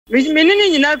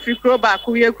Meaning you know free crow back,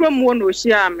 we are chrome one or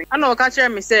share me. I know catcher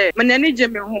me say, Manani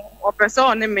Jimmy or person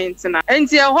on the maintenance. And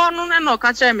the horn and no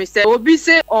catcher me say, Obi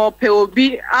say or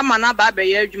Peobi, Amana Babe,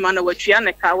 Yajumana, what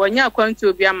Yanaka, when you are going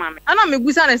to be a mammy. I know me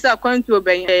Busan is going to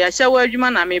obey a Ashawo,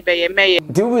 Jumana may be a mayor.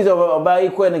 Do is over by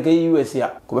Quenaka US here,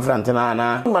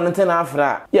 Cofrantana, Manatena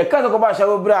Afra. Ya can't go back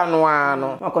Shaw Brown,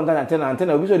 no, my content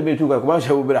antenna, we should be to go back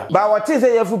Shaw Brown. But what is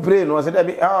a full brain was it?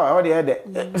 I already had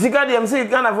it. Zigadium say,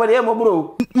 Ghana for the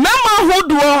Emo. Mama who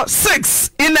do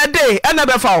 6 in a day,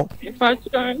 another foul.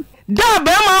 Yeah,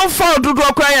 Bema foul to do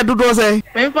a cry to do say.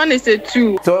 My fun is a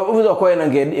 2. So, who's a coin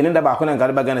again in the back and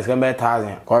got back and it's going to be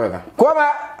 1,000. Quaver.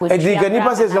 A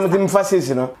Nipa says something fast,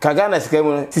 you know. Kagana's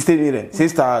came 60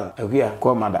 6,000. Here,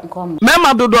 come, mother.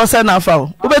 Mama do send a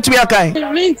foul. Who bet we are kind?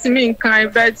 It means me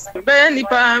kind, but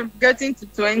Nipa getting to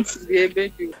 20,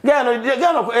 baby.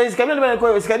 Gano is coming to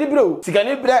go with Scadibro.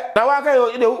 Sicanibra. Now, I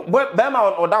can Bema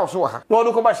or Dawso. No,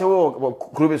 look about your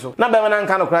Crubiso. Not Bema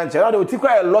kind of crunch. I will take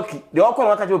quite lucky. The all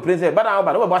come to Prince, but I'm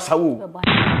about Ashawo.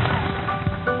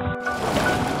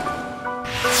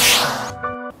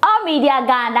 All media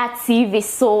Ghana TV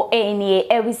so any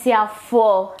every year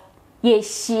for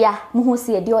yeshia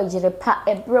muhusi edi ojire pa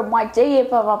ebre mo aje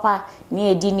papa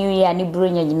ni edi new year ni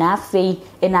bronya nyina afei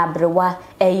na abrewa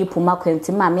eyipuma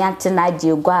kwenti ma me ante na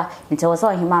ajiegwa nte wo so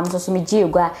hima so me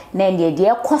jiegwa na ndi edi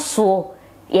ekoso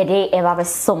yede eba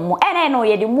besom ene no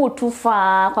yede mutu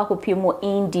fa kwa kopimo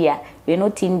India we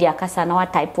not India kasa na wa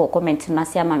type of comment na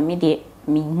se ama me de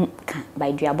me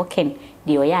by Duabo ken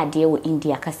de oya de wo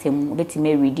India kasem beti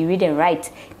me read and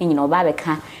write ni nyina oba be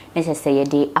ka na se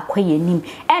yede akwaye nim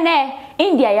ene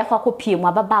India ya kwako pie mu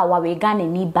ababa wa we Ghana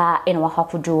ni ba ene wa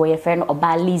kwako dro ye friend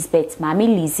oba Elizabeth mami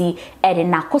Lizzy ede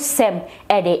nakosem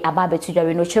ede ababe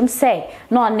tudwa no chim say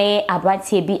no ne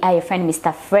abrantie bi aye friend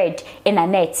Mr Fred ena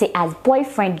net as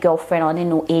boyfriend girlfriend on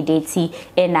no ADT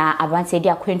ena abrantie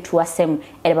dia kwentu asem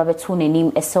ede babe tu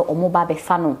nanim ese omoba be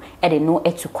fa no ede no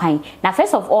etu kwan na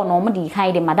first of all no omo di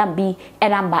kan de madam bi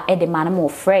enamba ede manamo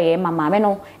frey mama me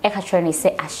no e ka twere ne se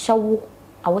Ashawo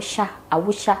awusha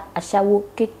Ashawo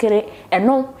kekere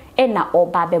eno ena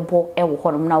oba bebo e wo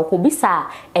honom na wo bisa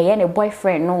eye ne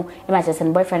boyfriend no e ma chese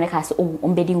ne boyfriend ka se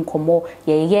ombedi nkomo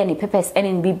ye ne pepes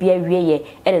ene bibia wieye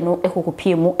ene no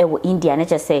ekokopie mu e wo India ne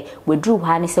chese wedru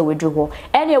ha ne se wedru ho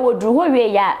ene wedru ho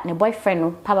wie ya ne boyfriend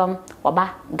no pabam oba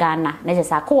Ghana ne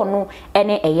chese akọ no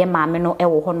ene eye maame no e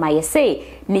wo honom ye se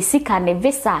ne sika ne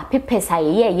visa pepes ha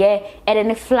ye ene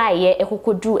ne fly ye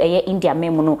ekokodru eye India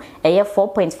memu no eye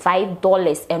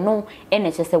 $4.5 eno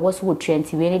ene chese wo so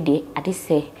 20 we ne de ade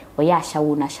se oya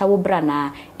Ashawo na Ashawo bra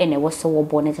na ene wo so wo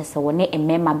bo ne chese wo ne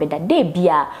emema beda de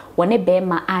bia wo ne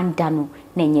bema anda no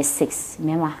na nye 6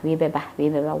 mema we beba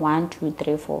 1 2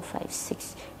 3 4 5 6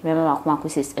 mema kuma ku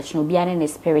 6 esno bia ne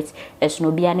spirit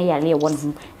esno bia ne yale won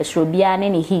hu esno bia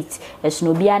ne heat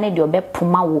esno bia ne de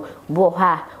obepoma wo bo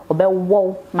ha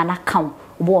obewo manakam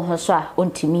bo ho so a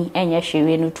ontimi enye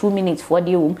hwewe no 2 minutes for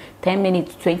the 10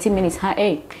 minutes 20 minutes ha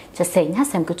chese nya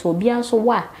sem keto bia so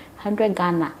wa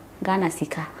 100 Ghana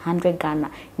sika 100 Ghana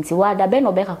nti wa da be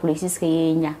no be calculate sika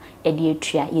yenya e de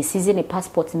atua ye season ne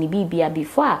passport ni bibia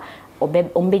before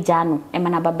ombeja no e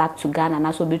mana ba back to Ghana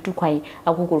na so betu kwan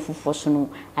akokoro fufo so no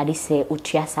ade se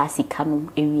otua sa sika no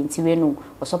ewi nti we no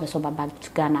so be so ba back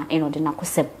to Ghana e no de na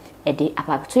kosem e de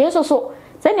apa so yeso so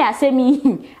se ne asemi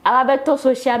ababeto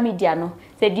social media no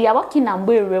se Duabo kina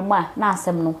mbo eremu a na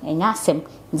asem no enya asem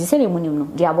nti se ne munim no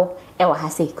Duabo e wa ha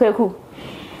se kweku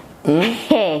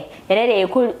ere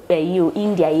ku you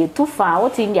India you too far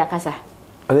what India kasa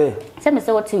eh se me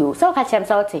se what you so ka chem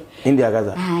so what India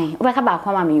kasa ai o ka ba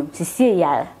kwa mama you sisi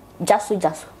ya jasu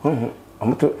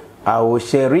amuto awo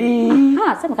sheri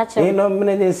se me ka chem ino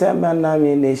mne de se na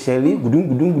mi ne sheri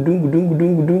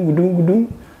gudung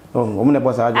oh omne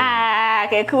bosa ajo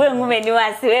ke ku engumeni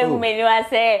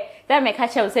wase that me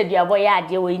catch up said Duabo ya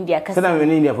ade wo India kasa na me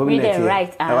ne India for me net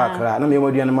right na me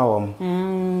moduane ma wo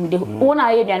de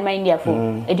wona ye duane ma India for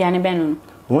eduane ben no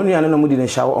wonu ya no mudi ne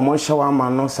shawo omon shawo ama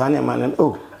no sa ne ma ne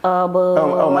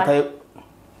matai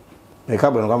me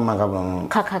ka bro ngam ma ka bro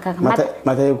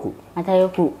matai ku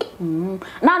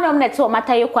na no net so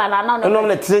matai ku ala na no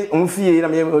net fie na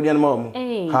me eduane ma wo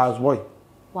house boy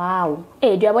wow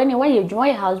Duabo ni why you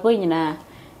house boy nyina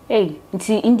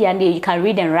nti India you can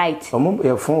read and write.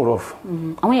 Your phone rough.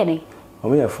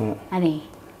 Your phone. Ani.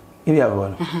 India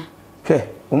one. Okay.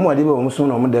 Ade be so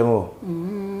no demo.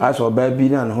 I saw baby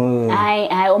na ho.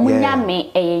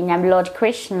 Nyame nyam Lord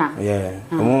Krishna. Yeah.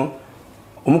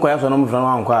 Kwa ya so no mfran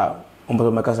wa nkwa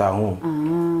ompo mekasa ho.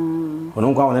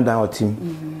 Nkwa won dan otim.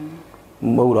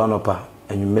 Wura no pa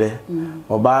anwumre.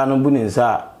 Oba no bu ni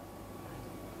nsa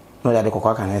no ya de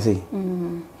kokwa kan ese.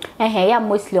 ya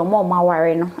mostly omo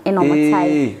ware no e no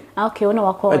motai okay we no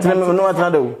wako no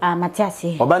atana do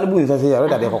matiase oba ne bu nsa se ya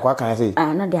roda de kokwa kan se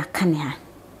no de akane ha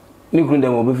ni kunu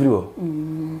dem obefiri ho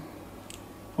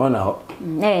ona ho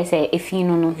say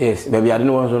efinu no yes baby ade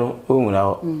no won so no o nwura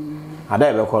ho ada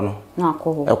e be ko no na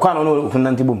akọ e kwa no no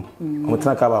funante bom o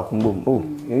tena ka ba ko bom o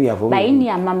ya fo ba ini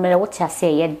amamre wo tiase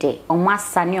ye de omo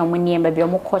asane omo nie ba bi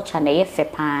omo kocha na ye fe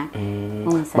pa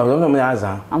ba no me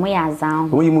azan omo ya azan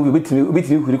o yi mu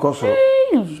bitimi kuri ko so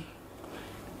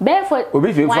be for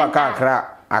obi fi fo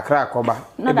akra koba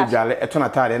e bi jale e tona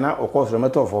tare na o ko so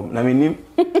meto fom na menim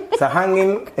sa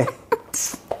hanging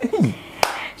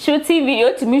shoot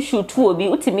video to me shoot obi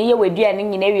utimi ye wedua ne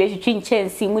nyina wie twitwi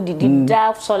nchensi mu didi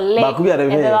da so le ba ku bi adam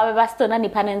he ba sto na ni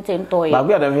panenten toy ba ku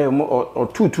bi adam he o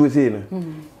tutu se no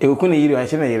e ko ne yiri a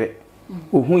hye na yire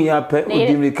ohun ya pe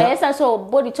odimika esa so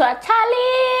body to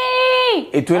Charlie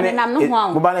etune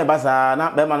ko ba na ba sa na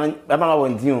be ma no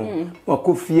wonti o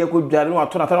ko fie ko dware no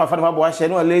ato na tara fa na bo a hye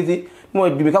no lazy mo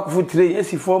odimika ko fu tire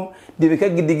esi form dimika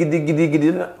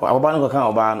gidi aba no ko kan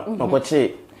oba no ko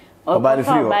che oba ni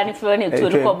free ne to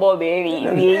ko bo be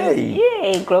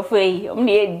wi grofei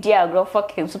omni dia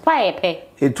grofokin so pa epe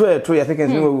etu ya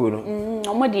seconds no wu no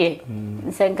omodie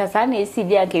nsenkasa na esi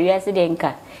dia ke wi ase de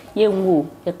nka ye nwu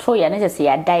eto ya na se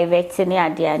ya direct ne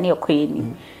ade na ekoyeni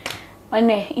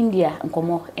one India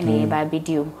nkomo ene ba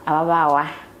video ababawa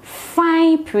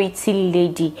fine pretty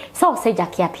lady so say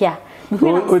jakiapia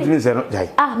o dimi se no jai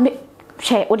me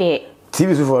che o de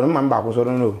TV so for man ba ko so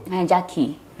no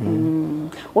jackie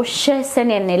o share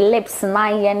sene ne lips na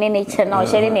ye ne ne che na o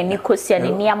share ne kosia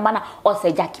ne niamba na o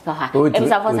se jackie pa ha e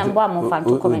bisa for some boy mo fan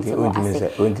to comment mo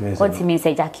ase o ti mean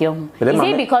say jackie o is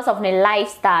it because of the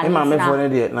lifestyle na me for ne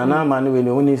de na ma ne we ne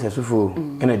oni se sufo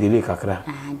ena delay kakra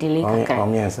delay kakra o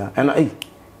miensa ena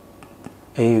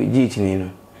ji chini no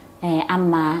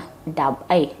ama dab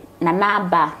na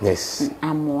ba yes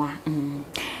amwa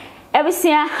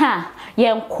Ebisia ha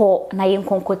yenko na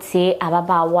yenkonkotie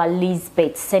ababawa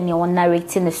Lisbeth sene on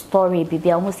narrating the story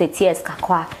bibia hu se tears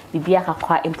kakwa bibia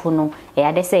kakwa impono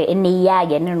ade se ene ya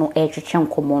ye ne no etwetwe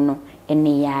nkomo no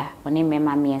ene ya one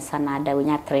mema miensa na ada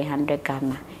wonya 300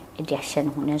 Ghana edi ahye ne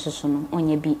ho ne nsoso no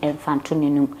onye bi emfanto ne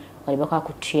nu ode bekwa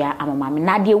akutua amamame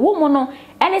na de wo mu no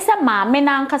ene se maame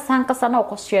na ankasa na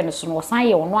okosue ne so no san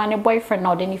ye ono ane boyfriend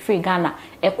na ode ni free Ghana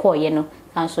ekoye no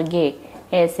kanso ge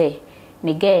say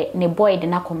ne boy de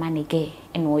na koma ne ge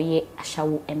eno ye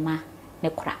Ashawo ema ne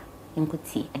kura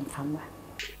nkuti emfamra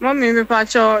mommy me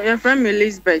pacho your friend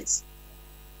Elizabeth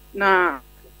na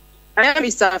I am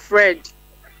Mr. Fred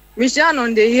mission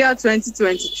on the year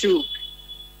 2022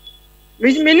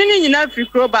 me ni nyina free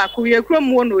crow back we kro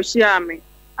mu no hia me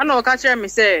ana o ka kire me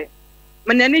say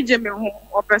me nani je me ho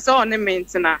o person on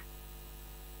mentina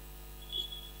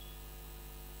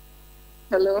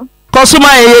hello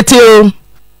Kosuma eyeti o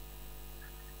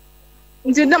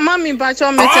Nti da mami ba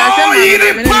cho me ta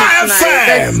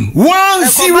FM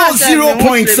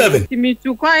 100.7 mi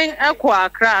tu kwan ekọ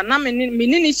Accra na me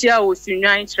ni hia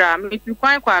osunwan kra mi tu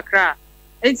kwan kwa Accra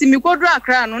enti mi kodru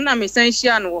Accra no na me san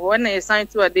hia no ho na ye san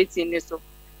to dating ni so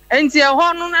enti e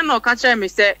ho no na ka kire me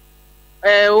se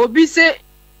obi se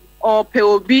ope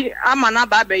obi ama na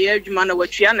ba be ye adwuma na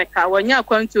watua ne ka wanya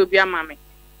kwantu obi ama me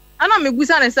ana me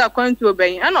gusa ne se kwantu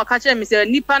oben ana ka kire me se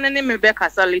nipa ne me be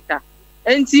kasa later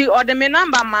enti ode me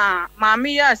number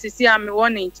maami ya asisi ame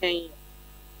woni nchen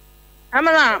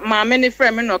amana maami ne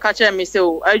frɛ me no ka kire me se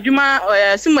o adwuma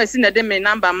sumasi na de me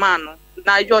number ma no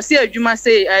na yo se adwuma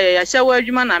se Ashawo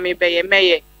adwuma na me beye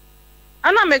meye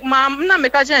ana me na me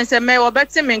ka kire se me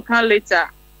obeti me kan later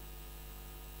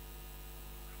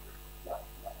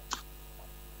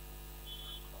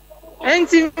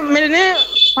enti me ne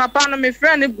papa no me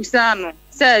frɛ ne busa no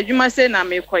se adwuma se na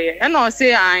me koye e na o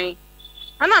se an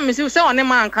ana me se one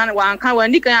man kan wa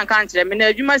ndika yan kan kire me na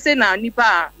adwuma se na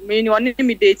nipa me ni one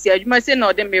mi date adwuma se na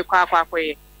ode me kwa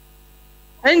akoye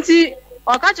enti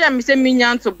o ka kire me se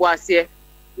minya ntobo ase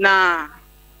na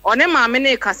one ma me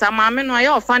ne kasa ma me no aye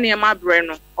ofa ne ma bre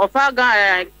no ofa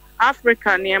ga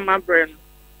Africa ne ma bre no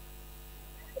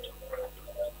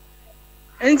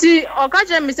enti o ka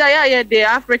kire me se aye de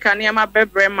Africa ne ma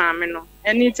bre ma me no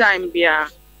anytime bia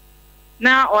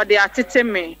na o de atete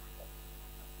me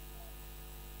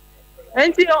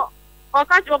enti o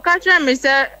ka kire me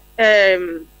se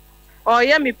o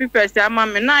ye mi people say ama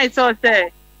me na it all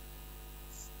say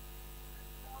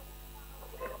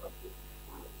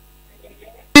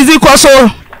Easy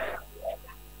kwaso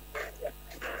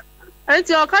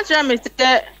enti o ka kire me se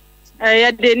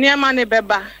ye de niema ne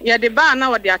beba ye de ba na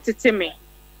wo de atete me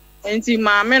enti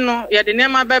ma me no ye de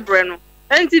niema bebre no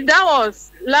enti that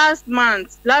was last 2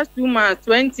 months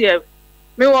 20th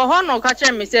Me wo ho no ka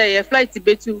che me say ye flight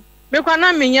betu. Me kwa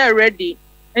na me nya ready.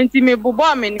 Enti me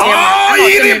bobo me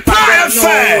FM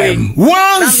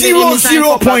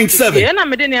 100.7. Ye na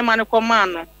me de ne ma ne koma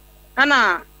no.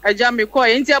 Ana aja me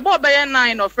koye enti abo be ye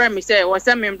 9 no friend me say wo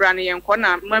se me mbra ne ye nko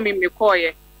na mami me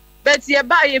koye. But ye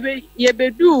ba ye be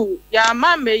do ya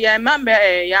mambe ya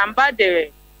mba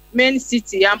de main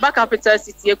city ya mba capital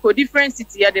city ye ko different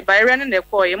city ya de bayre no ne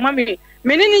koye. Mami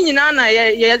me ni nyina na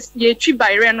ye twi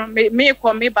bayre no me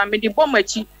ko me ba me di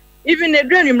bomachi. Even a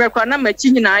dream record na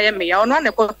machi nyina ye me ya ono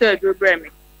na koto adure me.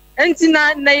 Enti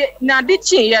na de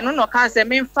chi ye no ka se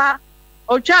me mfa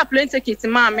o twa plane ticket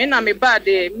ma me na me ba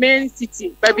de main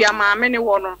city baby ama me ne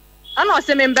wo no. Ana o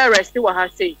se me mba rest wo ha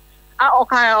sei.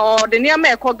 Okay, or the near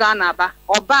me call Ghana ba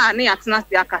or ba ne atena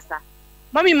se akasa.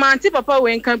 Mommy manti papa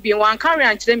we nka bi wan carry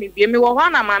and chire me bi me wo hwa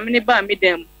na ma me ne ba me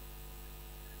dem.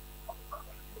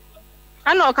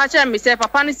 Ana o ka chire me say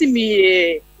papa ne si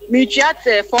me chat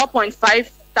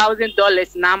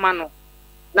 $4,500 na ama no.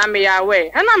 Na me ya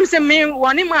we. Ana me say me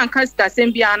woni man kan sta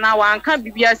sem bia na wan kan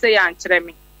bibia say ya nchire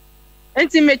me.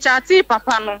 Enti me chati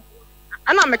papa no.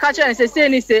 Ana me ka chire say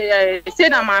ni say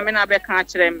na ma me na be kan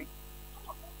chire me.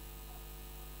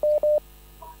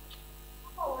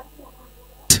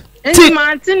 Enti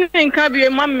Martin nka bi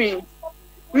mami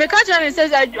me ka chane say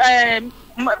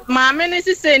ma me ni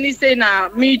say na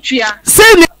me twia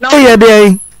say ni ye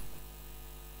dey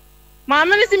ma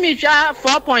me ni me twia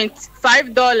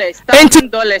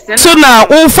 $4,500 so na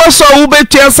wo for so wo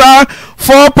betua sa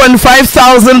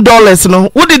 $4,500 no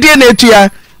wo de na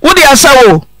etua wo de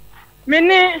Ashawo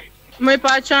me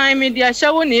pa chan me de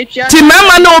Ashawo na etua ti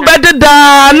mama no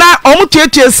bededa na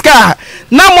omutuetua ska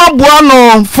na mo boa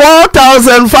no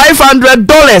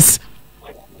 $4,500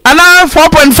 ana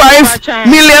 $4.5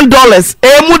 million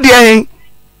emu de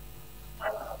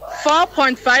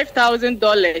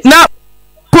 $4,500 na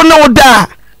kuno da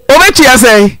obetua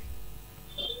say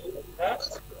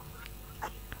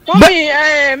Mommy,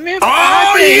 me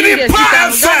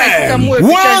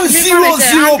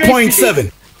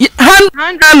 100.7.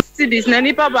 100 cities na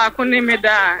nipa ba ko ne me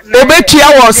da obetua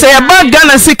wo say ba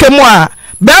Ghana sikemu a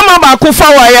be ma ba ko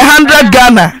fa wa 100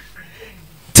 Ghana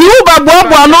ti u ba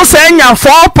boa no say nya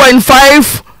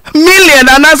 $4.5 million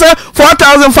and that's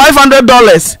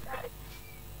 $4,500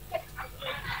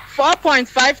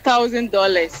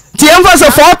 $4,500 ti emfa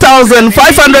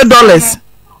 $4,500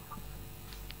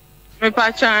 me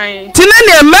pa chan ti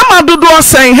ne mema dodo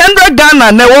say 100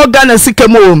 Ghana na wo Ghana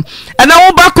sikemu and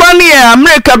wo ba kwa ne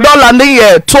America dollar ne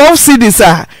ye 12 cedis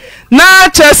a na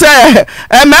che say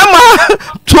mema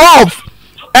 12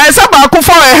 say ba ko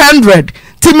for 100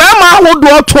 ti mema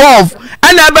hodo 12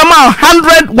 and be ma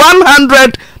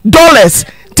 $100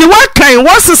 ti what kind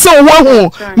what's so wo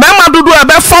mema dodo e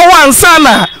be for one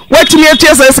sana watimi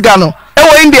atia sika no e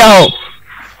wo India ho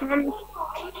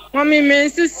Mommy me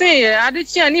say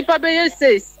adichia nipa be ye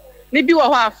 6 ni bi wo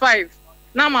ho 5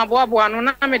 na ma boa no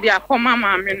na me de akoma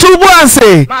ma me tubo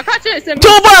ase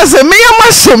me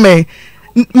yama sheme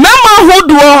mema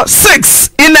hodo 6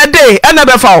 in a day and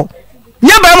be foul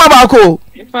nya be ma ba ko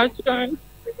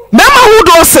mema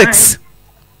hodo 6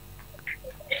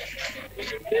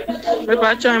 me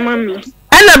pa chan mami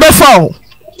and be foul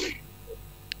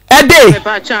a day me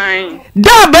pa chan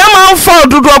da be ma foul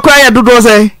dodo kwa ya dodo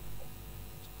say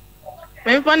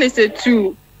me fa ne say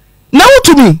 2 na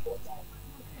to me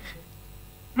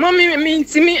Mommy me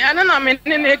ntimi ana na me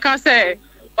ne ka say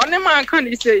one man kan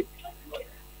dey say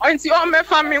Aunti o me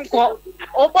fa me nko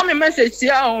o bo me message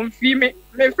ya on fi me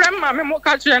friend ma me mo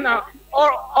ka kire na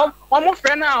o mo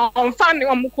friend na on fan ni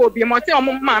o mo ko bi mo te o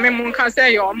mo ma me mo ka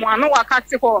say yo mo anu waka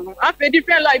te ho no afa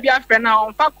different life bia friend na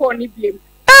on fa ko ni bi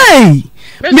hey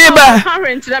me ba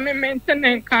parent la me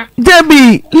maintain kan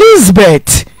Debbie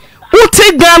Lisbeth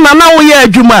uti Ghana na wo ye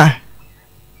adwuma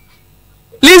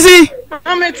Lizzie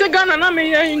I'm te Ghana na me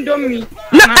ye indomie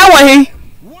na awahi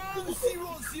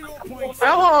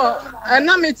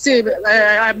na me te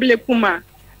ablekuma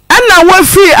ana wa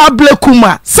free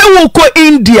ablekuma se wo ko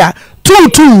India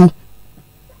tutu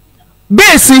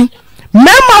besi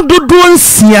mema dodo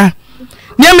nsia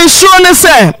ne me sure ne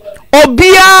se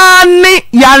obia ne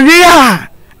yare a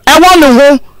ewo ne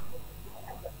ho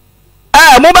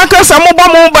mo ba ka sa mo bo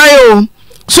mo ba yo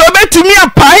so betimi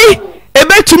apai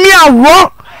ebetimi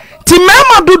awo ti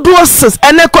mema dodo sis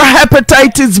ene ko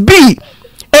hepatitis B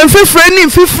enfifre ni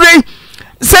fifre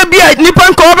se bia nipa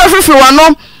nko oba fifre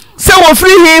wano se wo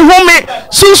free hi home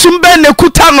sunsun be ne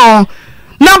kuta no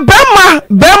na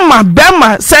bema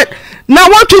se na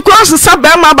watu cross sa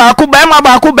bema ba ko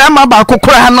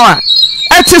kra no a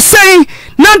eti sei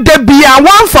na da bia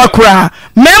wan fa kra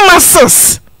mema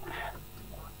sis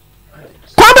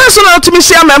Kwaba so na to me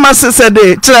share mema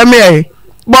sesede tire me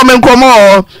bo me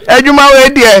nkomo adwuma we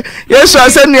de yesu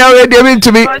asenia we de me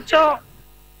ntumi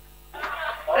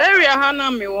area ha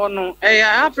na me wo no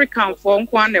African for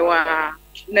nkwa ne wa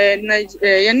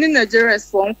ye ni Nigerians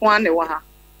for nkwa ne wa ha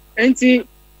enti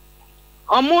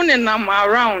omo ne nam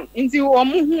around nti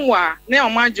omo hu a na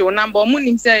omo age o number omo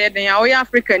nim say ye den ya o ya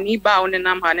Africa ni ba o ne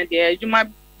nam ha ne de adwuma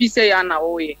bi say ya na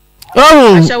o ye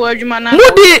Ashawo adwuma na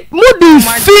mudi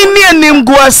fini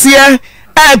nimguasie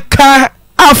eka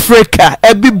Africa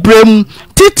ebibrem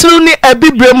titru ni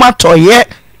ebibrem atoye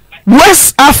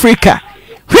West Africa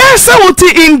where say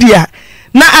wuti India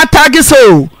na atagi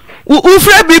so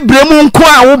ufre bibrem nko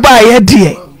a wo ba ye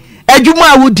de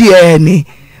adwuma wudi ni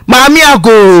maami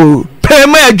ago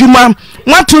pema adwuma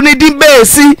watu ni di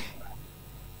besi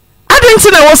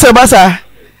adenti na wo se basa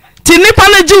ti nipa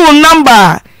na ji wo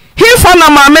number hifa na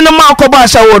maame no ma akoba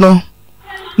Ashawo no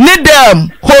need them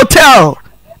hotel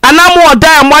anamu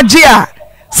odan moje a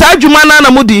sa adwuma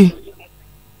na mudi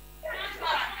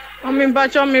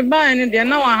bacho me ba ni de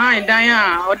na wa han dan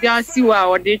a odi asiwa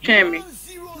odi twen me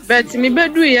but me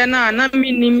bedu ye na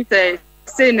mi nim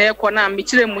say na ekọ na me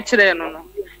kire mu kire no no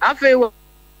afi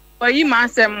yi ma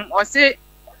asem o se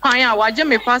kwan a waje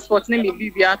me passport na me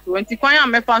bibia to enti kwan a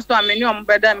me passport a me ni om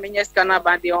beda me nye scanner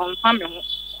band e on fa me ho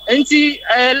enti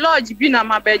lodge bi na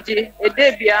mabeje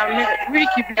ede bia me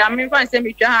wiki bia me fan say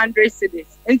me 100 cedis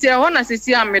enti e ho na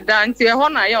sisi a me da enti e ho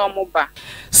na ya omoba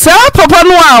sa papa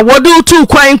no a wodu tu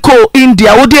kwan ko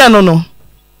India wodi eno no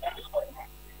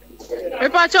me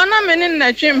pa chona me ni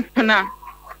na twimpna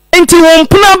enti won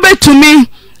pna betumi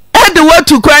e de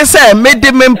watu kwan say me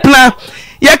de me mpna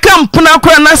ye kam pna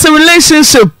kwa na se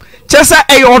relationship chesa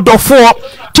e odofo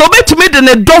to betumi de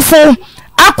ne dofo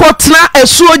akotena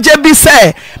esuoje bi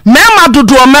se mema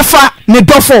dodo mefa ne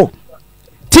dofo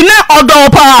tine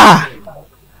odopa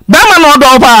bema no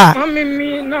odopa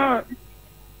mimi no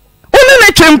uni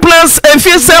ne twimplans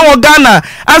enfie se wo Ghana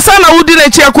asa na wudi ne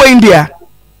chia ko India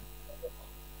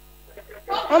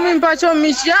mpacho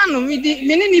mishiano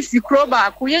mini ni fikro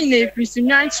ba ko ye na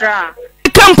efisunwan kira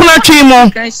kampna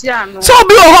twimo so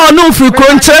bi o ho no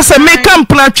fikro nkire se me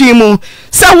kampna twimo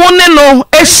se woni no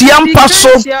ehia mpaso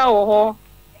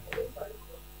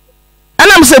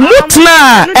anam se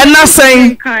mutna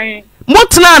enasen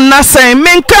mutna nasen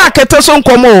menka akete so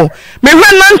nkomo me hwe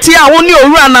nante a woni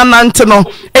owura na nante no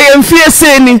emfie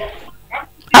seni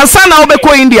asa na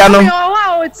obekọ India no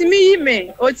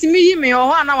otimi yime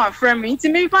oho na wa frame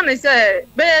ntimi fa ne se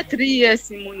be 3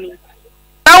 years muni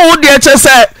na wo de che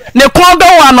se ne kondo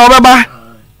wa na obeba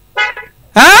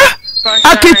ha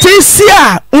akitisi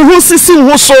a uhu sisi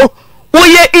hu so wo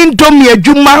ye indomie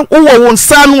adwuma wo wo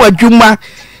nsa no adwuma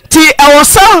ti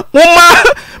ewosa wo ma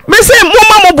me se mo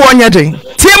ma mo bo onye den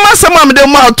ti ma se ma me de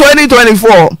ma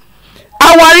 2024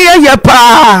 aware ye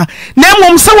pa na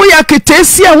mum se wo ya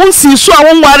kitesi a wo si so a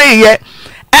wo ware ye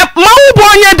ma wo bo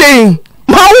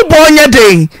onye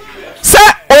den se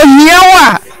ohia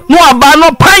wa no aba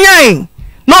no panyan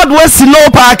not west no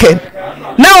parking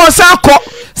na wo sa ko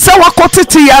se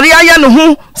wakotete yare aya ne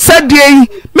ho se die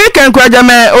me kan kwaja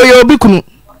me oye obi kunu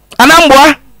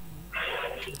anamboa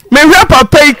me hwe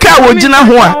papa ika wo gina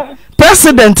ho a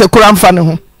president kura mfa ne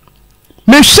ho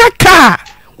me hwe ka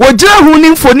wo gina ho ni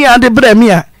mfoni ade bra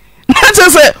mi a na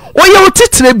se oye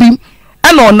otitire bi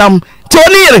ana onam ti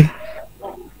onire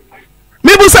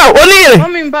mi busa onire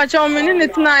mami mbacha me ne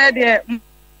tena ya de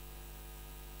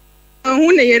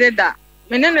hu ne yere da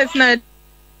me ne tena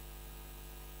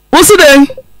usuden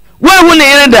we hu ne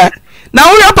yere da na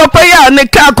wo papa ya ne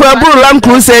ka kura buru lam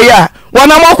cruise ya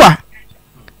wona mokwa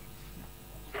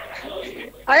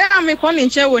aya me ko ni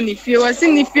nche wo ni fie wasi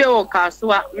ni fie wo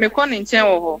kaswa me ko ni nche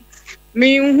wo ho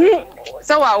me hu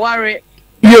se wa ware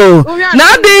yo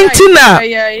na de ntina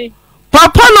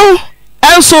papa no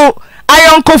enso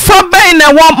ayonkofa ben na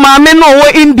wo maame no wo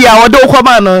India wo de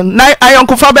kwaba no na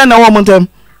ayonkofa ben na wo montem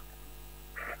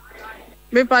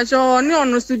me pa jo ni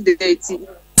onu su date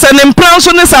se ne mpran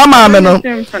so ne sa maame no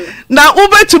na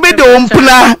ubetumi de wo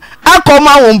mpna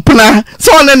akoma wo mpna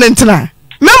so one ne ntina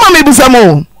mema me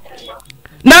busamo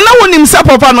na wonim sa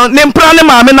papa no ne mpra ne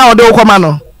maame na wo de kwama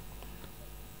no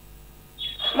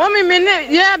Mommy me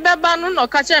ye beba no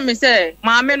ka che me se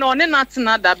maame no ne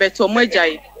natena da beto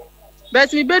magai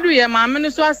bet me bedu ye maame no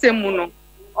so asemu no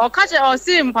o ka che o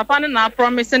si papa ne na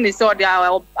promise ne se o de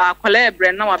akwala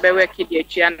ebre na wa be work di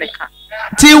atwa ne ka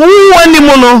ti wu wani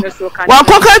mu no wa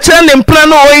koka che ne mpra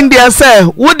no o India se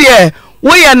wo de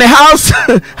wo ye ne house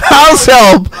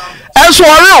help eso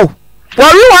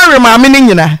worry maame ne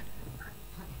nyina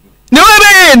ne we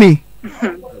be ni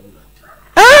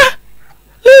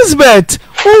Elizabeth,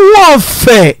 who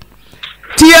fe?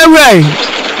 Tia Ray,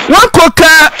 what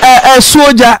coca a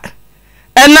soldier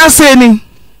and not saying.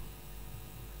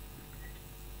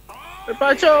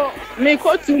 Pacho, me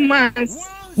ko 2 months.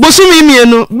 Busumi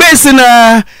mienu, basing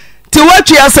to what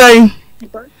you are saying.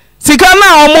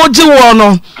 Sikana omoji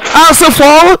wono, answer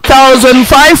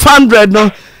 4,500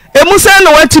 no. Emusa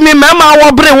no what me mama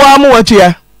wa bre wa mu what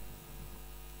ya.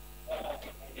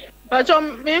 Pacho,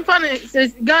 me fan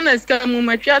says Ghana is come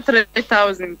ma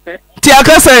 3,000 pe. Ti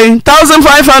aka say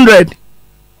 1,500.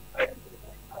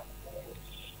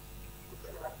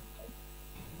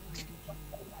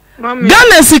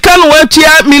 Ghana sika no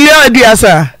wachia million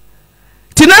adiasa.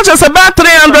 Ti na just about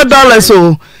 $300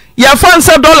 so. Ya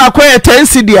fansa dollar kwa 10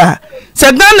 cedi.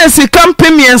 Se Ghana sika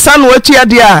mpemiensa no wachia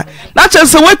dia. Na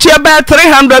just wachia about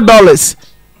 $300.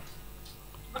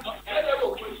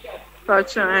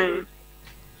 Pacho.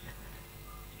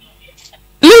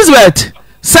 Elizabeth,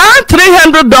 sa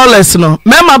 $300 no.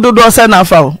 Mema dodo se na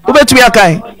fa o. Obetumi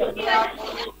akai.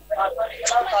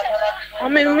 I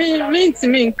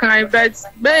mean, kind, but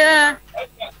bear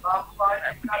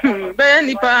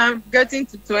nipa getting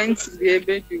to 20,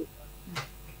 baby.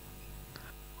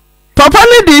 Papa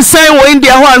ni di same way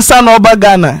India ho ansa na oba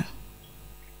Ghana.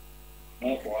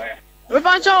 We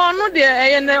ban cho no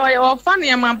de o fan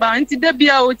e ma ba nti da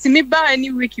bia o timi ba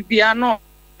any week bia no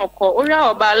okọ o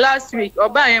ya oba last week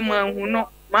oba e ma hu no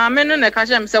ma me no na ka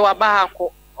sha me se wa ba ha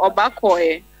ko oba ko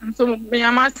e so me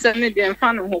ama se ne de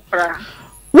fan ho kra.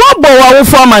 What boy wa wo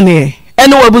forma ne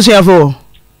ene wa busuafo.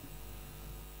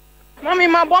 Mami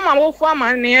ma bo ma wo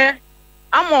forma ne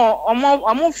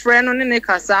omo frɛ no ne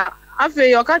kasa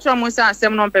afi yo ka twa mo se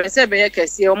asɛm no pɛ se be ye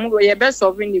kɛse omo ye be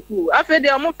solve ni ku afi de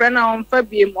omo frɛ na on fa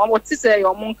biem omo ti se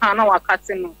yo mo nka na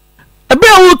wakate no Ebe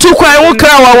wo tu kwan wo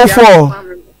kra wa wo fo.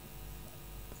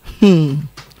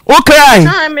 Wo kra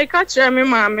na me ka kyerɛ me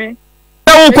maame.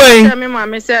 Wo kwan. Me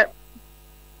maame se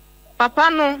papa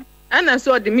no ena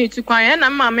so de me tu kwan ena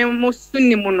maame mo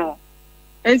sunni mu no.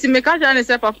 Enti me ka kyerɛ ne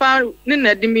se papa ne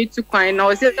na de me tu kwan na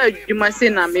o se adwuma se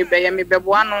na me be ye me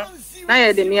beboa no na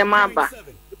ye de ne ma aba.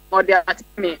 Or the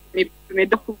me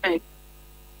document.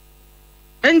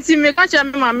 Enti me ka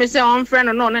kyerɛ me maame se on friend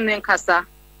no ne nkasa.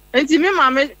 Enti me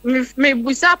maame me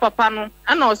busa papa no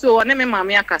ana o so ne me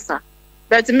maame akasa.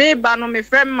 But me ba no me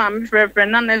friend maame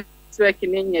friend na network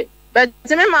ni nye. But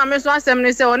me maame so asɛm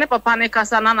ne se o ne papa ne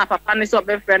kasa na papa ne so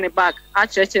be friend back a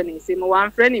cheche ne se mo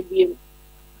wan friend ne biem.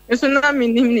 Eso na me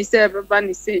nim ni se be ba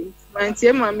ni se.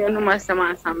 Mantie maame no masɛm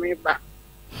ansa me ba.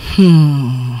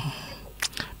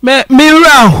 Me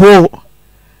raho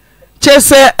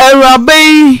chese erabe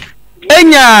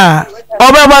enya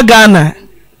obaba Ghana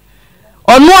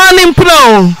onu ani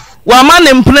mpro wa ma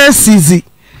ne mpra sizi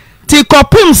ti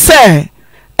kopim se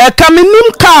e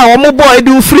kaminim ka omo boy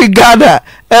du free Ghana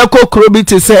e kokro bi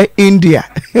ti se India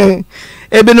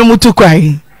ebinu mutu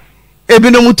kwai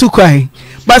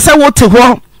ba se wote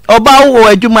ho oba wo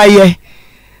adwuma ye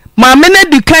ma me ne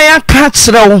dikan aka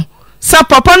kyerɛ sa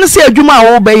papa no se adwuma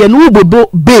wo be ye no bodo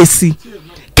base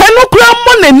kanu kura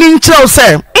mo na ni nkyerɛw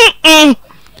se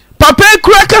papa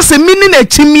kura ka se mini na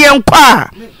chimie nkwa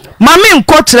mame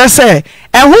nkɔ kyerɛ se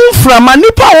ɛho mframa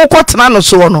nipa wo kɔtena no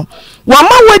so no wa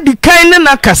ma wadi kan ne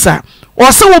na kasa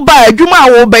wo se wo ba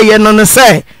adwuma wo be ye no ne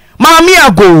se mame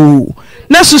ago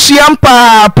na susua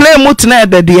mpa play mutena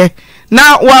edede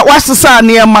na wasesa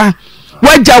ne ma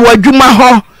wagya wadwuma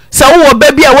ho se wo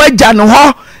ba bia wagya no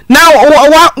ho na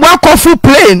wakofu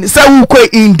plane sa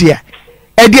wukọ India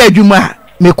edi adwuma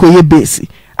mekoye base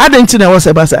adenti na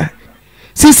wose basa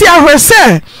sisi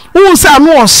ahwese wu sa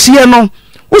no ohye no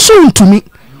wo so ntumi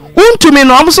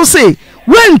no amso say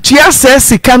wentua se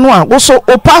sika no a wo so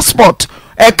o passport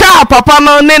e ka papa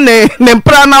no ne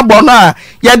mpra na bo no a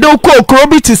ye de ko okro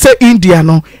bi ti se India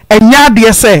no enya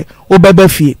de se obaba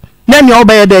fie na ne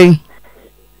obaye den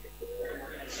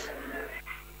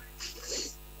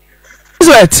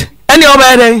Sweat any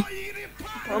over there.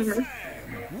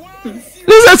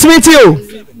 Listen to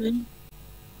you.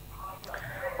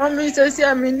 I'm so see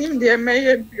I'm in the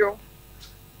mayor bio.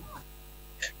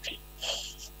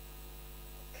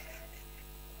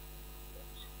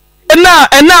 And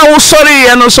now sorry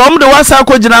and some the WhatsApp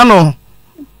kojina no.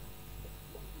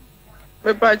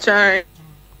 Papa chai.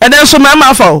 And then some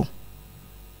mama for.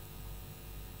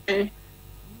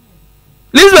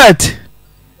 Lisbeth.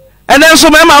 And then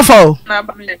some mama for.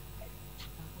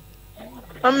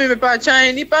 Mami me pa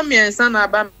chai ni pa miensa na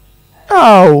ba.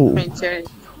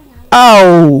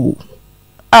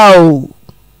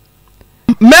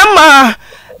 Mema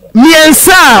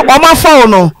miensa o ma fa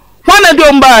no. Wana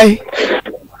do mbai.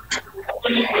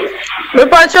 Me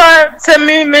pacho se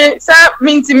me sa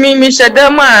minti me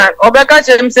shedema obeka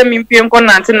che se me piem ko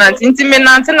nante nti me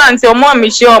nante o mo me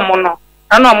hye o mo no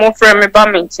ana mo frɛ me ba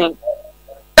me nchen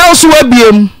else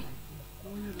wabiem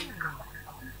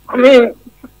I mean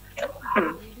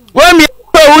wami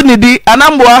so ni di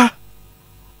anamboa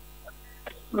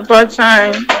me pacho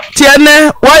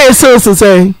tiene why so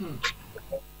say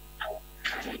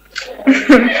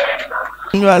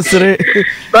you are sorry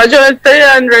pacho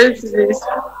 300 cedis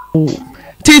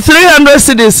T 300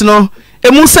 cedis no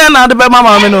emu sen na de be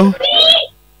mama me no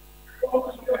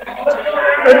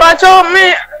pacho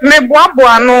me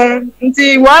boa no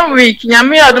nti 1 week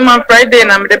nyame aduma Friday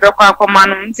na me de be kwa akoma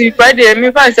no nti Friday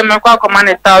me fa se me kwa akoma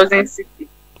 1000 cedis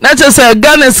na che say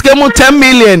Ghana skemu 10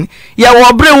 million ya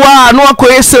wo bre wa no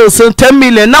akoye sales 10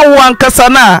 million na wo ankasa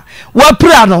na wa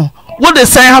pra no wo de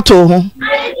sen hato ho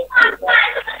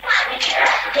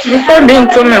before being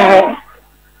to me ho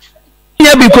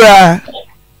ya bi kura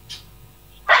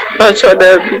pacho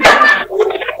da bi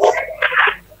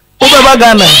wo be ba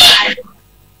Ghana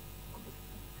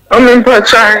o me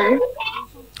pacho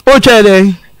o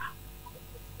chere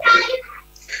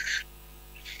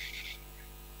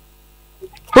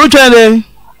o chere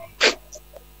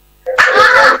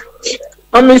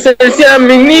o me se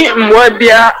me ni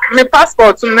mbobia me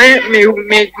passport me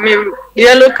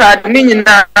yellow card ni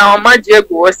nyina na o maje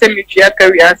go o se me twia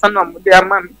kawia sa na mo de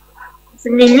ama me si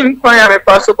me ni kwa ya me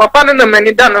passport papa no na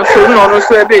mani da no so no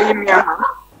so ebe yimi ama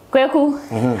Kweku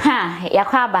ha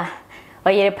yakwaba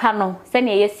oyere pa no se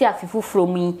ne yesi afifufuro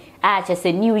mu a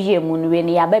chese new year mu no we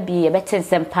ne yaba bi ye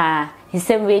betensem pa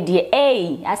hisem we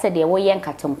die ase de wo ye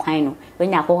nkatom kwan no we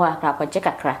nya akọ akra akọ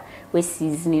kakra we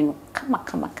season no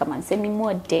kama se mi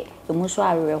mo de emu so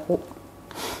areho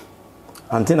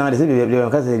Aunti na de se bia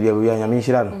ka se bia bia nyame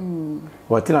nhira no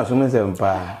wotina so mensem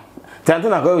pa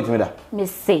Tantina go with me da me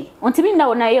say ontimi na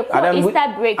wona ye ko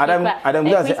Easter break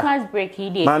Christmas break he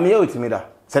dey mama ye with me da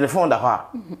telephone da ho a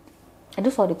I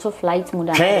just saw the two flights mode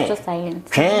and just silent.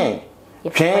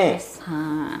 Yes.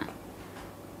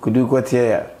 Kudu ko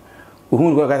tie.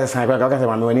 Uhun ko ka se san ka se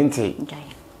mama wani nti.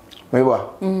 Me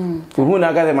bo. Uhun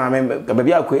na ka se mama ba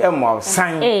bia ko e mo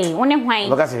san. Woni hwan.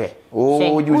 Ba ka se.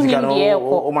 O ju sika no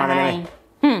o mama ne.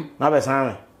 Na be san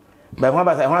me. Ba hwan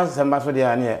ba sa hwan se mba so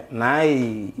dia ne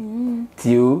nai.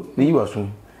 Tiu ni wo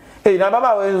sun. Na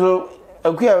baba we so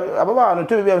akuya ababa no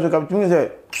to bia so ka tumi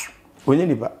se. Onye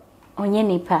nipa. Onye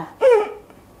nipa.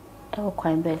 E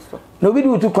kwan beso. No bi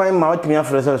du tu kwan ma otimi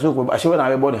afre so ko Ashawo na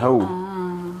be body ha o.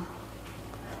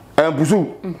 Busu.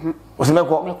 O se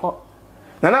meko.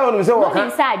 Na wonu se wo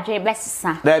kan. Sa adwe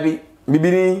besesa. Da bi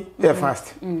bibini e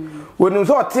fast. Wonu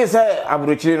se o te se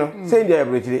abrochire no, se India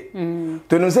abrochire.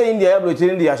 To nu se India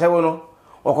abrochire ndi Ashawo no,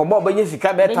 okobo obanye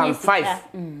sika be time 5.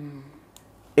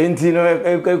 Enti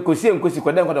no kosi enkosi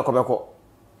kodan ko de kobeko.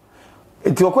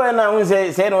 Enti okoye na hu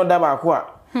se no da ba ko a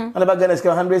ana ba Ghana ska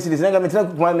 100 cedis nga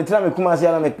metra me kuma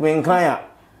sia na me nkran ya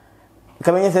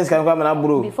kamenye se ska kwa na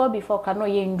bro before kano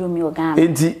ye ndomi ogana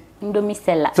enti ndomi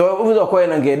sella so ufu zo koye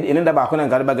na nge ene da ba ko na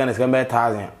nka ba Ghana ska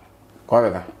 1000 ko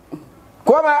be ka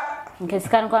ko ba nke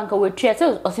ska kwa nka wetua se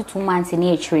osi 2 months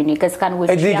ni echire ni ska no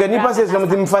wetua edi gani pa se so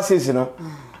mtim fasis no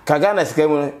ka Ghana ska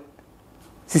mu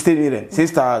 60 million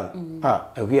 6000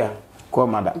 akuya ko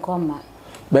mada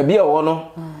ba bia wo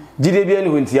no jide bia ni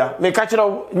huntia me ka kire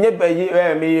nye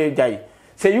me jai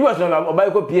say US no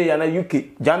obai ko pie ya na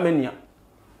UK Germany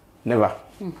never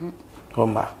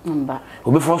komba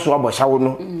obi fo so abo Ashawo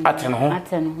no atene ho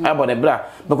abo de bra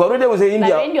because already we say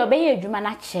India obey adwuma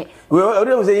na che we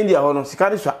already we say India ho no sika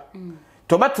de swa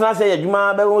to batena say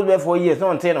adwuma be wo be 4 years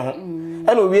no nte ne ho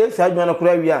e na obi say adwuma no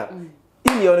kura wi a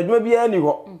India no adwuma bia ni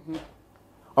ho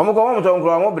omo ko mo to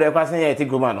nkro mo bre kwa sen ya ti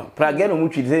groma no praga no mu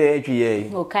twi se ya twi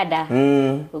ye okada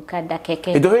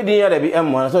keke edo he din ya da bi em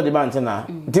mo so de ba ntena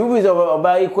ti bu so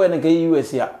oba iko na ka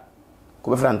US ya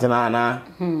ko be frantena na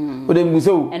o de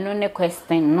mbuso eno ne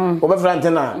question no o be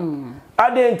frantena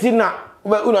ade ntina o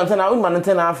be unu ntena unu man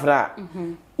ntena afra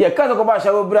ya ka ko ba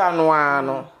Ashawo bra no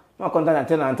ano ma konta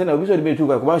ntena obi so de be tu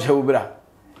ko ba Ashawo bra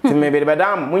ti me be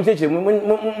dam mu ncheche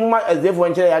mu ma azefo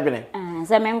nche ya dwene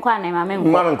Zemenkwa na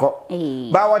mamenko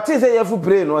ba wati se yefu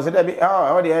pray no se da bi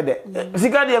o de ede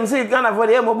sika de msi Ghana for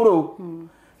de mo bro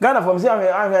Ghana for msi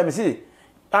ahwe msi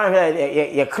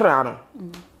ahwe ye kra no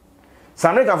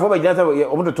America for be jata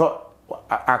o mo to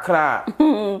akra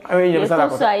ahwe nyem sala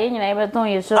ko so aye nyina e beton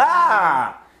ye so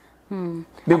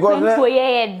because for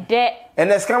ye de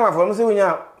and scam for msi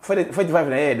unya 45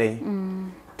 na ye de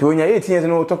to unya 18 years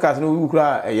no to cast no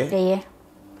ukura eye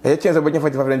chance of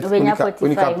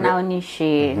 45 now ni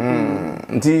she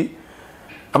nti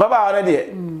ababa na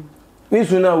de ni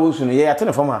suna wo sunu ye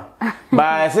atene fama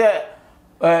ba se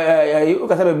o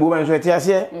ka sabe boom so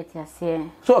etiase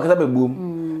so o ka sabe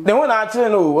boom then when I tell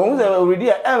no when we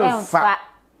already emfa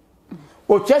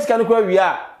o chest kan ko wi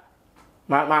a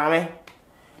maame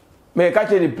me ka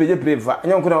che ni play fa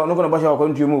nyon ko no bo sha ko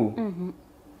ntumu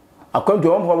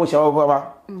akwantu on bo sha wo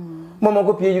baba mo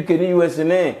ko pie UK ni US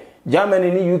ni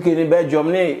Germany ni UK ni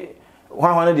Belgium ni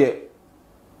hwan de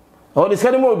o de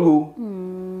skani modu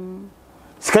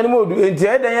skani modu enti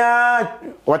edan ya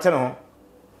wote no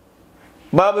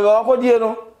baba ba ko die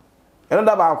no eno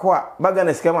da ba ko a baga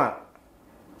na skama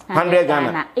 100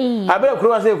 Ghana abe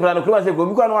kuro se kuro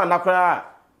bi ko no anakra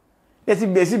esi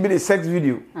be sex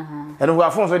video eno ho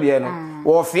afon so de no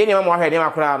wo fe ni ma mo ahwe ni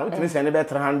makra no timi se ne be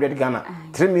 300 Ghana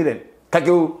 3 million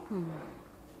kakeu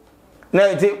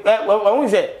na ti won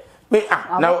se me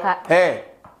na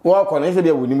wo ko na se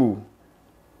de woni mu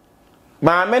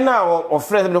ma me na o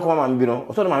friend me ko ma bi no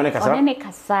so ma me ne kasa ne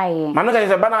kasa ye ma no ka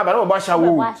se ba na ba no bo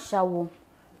Ashawo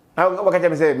na wo ka je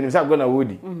me se mi se go na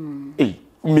wodi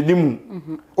medimu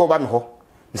o ba me ho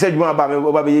se djuma ba me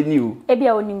o ba be ni o e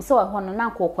bia onim se wa ho no na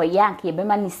kokko yank e be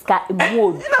ma ni ska e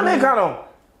mu na me ka no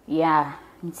ya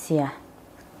ntia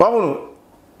ba mu no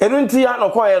enu ntia no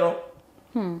ko ye no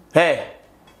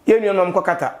ye nu no mko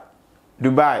kata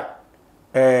Dubai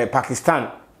Pakistan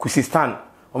Kusistan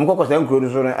omko se nkro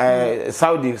so no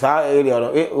Saudi sa area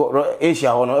no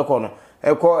Asia ho no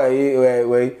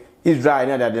we Israel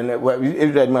na da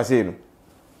Israel ma se no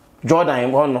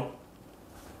Jordan ho no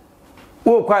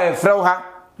wo kwa e frɛ ha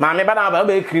ma me ba na ba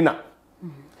be krina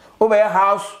wo be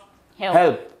house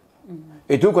help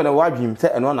etu ko na wadwim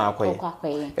sɛ eno na akoye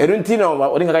enu nti na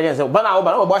o dinga ka sɛ ba na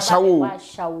wo Ashawo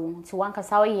ti wanka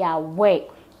sawo ya we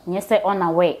nye sɛ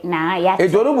ona we na ya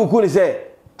etu no buku ni sɛ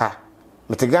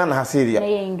metiga na ha seria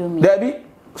dabi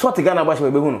so tiga na ba hye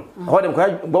be hu no ho dem kwa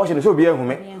ba hye no so obi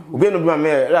ehume obi no bi ma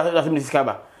me la se sika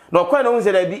ba na kwa na hu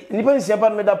sɛ dabi nipa nsia pa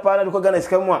me da pa na ko Ghana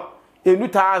sika mu a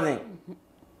 1000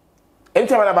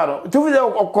 enti ma na ba no tu fi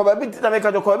ko ba bit na me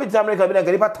ka ko bit America bi na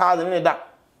ka nipa 1000 ne da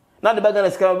na de ba Ghana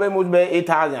sika be mu be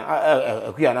 8000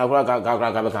 akuya na kura ka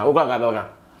ka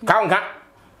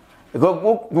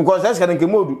go sɛ sika nke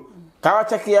modu ka wa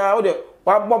check ya wo de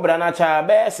wa bobra na cha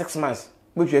be 6 months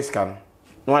bu twa sika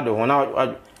no wa de ho na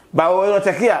ba wo no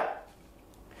check ya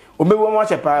o me wo mo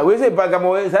chepa we say baga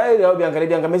mo say area obi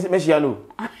anka me hia no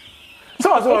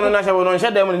so no na sha wo no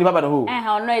hia dem ni baba no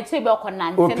ho no e tu be ko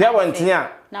na o pia wantia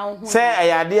say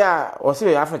ayade a o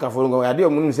se Africa for ngo ayade o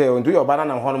mu say on tu yo bana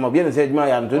na ho no mo bi no say adwuma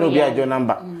ya no no bi ajo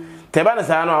number te ba na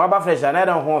sa no wa ba fresh na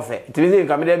da ho fe ti bi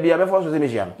nka me da bia be for so se me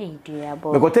hia no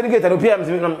Duabo me ko telegate no pia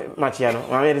ma chia no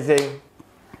ma me say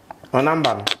o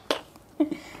number no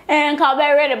nka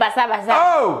be ready basa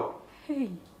oh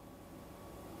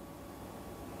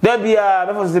there be a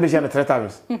before the mission 3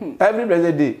 times every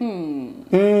blessed day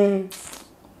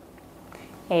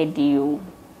edio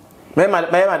my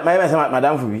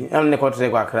madam fubi am ne ko tre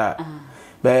kwa kra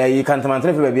be you can man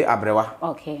tre fi be abrewa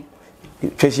okay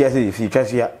twesi ase fi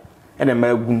twesi e na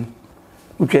magum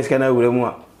utwesi kana wura mu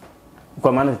a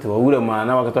ko man to wura mu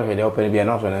na wa ka to hede open bia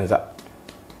na so ne nsa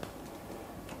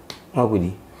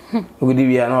magudi ugudi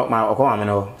bia na ma ko ma me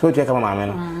no so twe ka ma me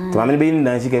no to ma me be ni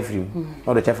dan sika firi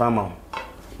o de chefa ma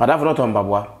madam for no to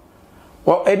mbaboa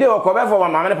o ede o ko be for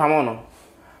ma me pamo no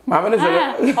ma me so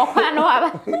o kwa no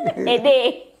aba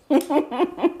ede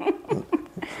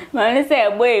man say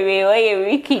boy we o ye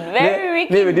wicked very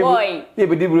wicked boy ne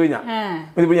be di bronya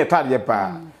me bronya tade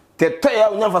pa te ya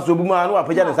nya fa so bu ma no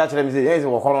apaja na sa kire me say yes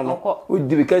wo kono no o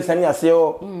di be kan sani ase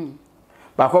o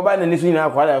ba ko ba na ni su nyina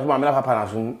kwa da ma me na papa na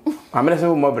so ma me se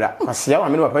mo bra asia ma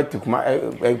me na papa tukuma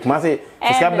kuma se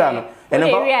se abda no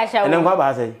enen kwa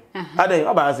ba se ade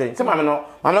ba se se ma me no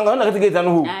na ka ticket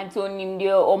no hu Antonim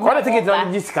dio o mo ticket no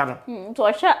jiska no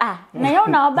to sha na yo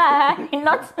na ba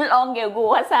not long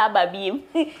ago wasa babim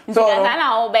so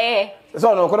na obe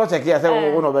so no ko check ya se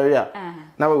wo no ba wi a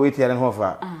na we wait here ho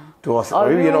fa to us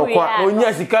we no kwa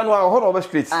onya sika no ho no ba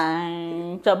straight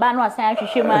to ba no asan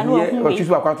ahwehwe ma no hu o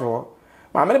chisu akwato ho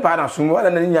ma me pa na sumo wala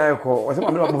na nya ko o se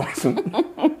ma me ba sum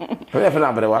o ya fa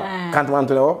na brewa can't want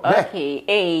to know okay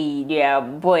dear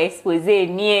boys was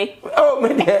nie oh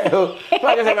me dear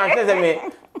ma je se me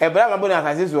e bra ma bona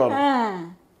asase so no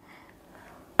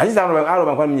asi sa no aro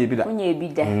ban kwa me bi da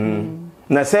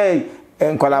na say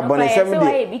en collaborate 7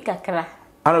 day e bi kakra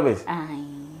arobes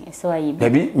so ayi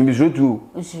bi mi zotu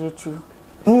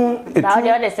ba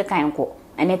o de se kan ko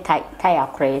ene tai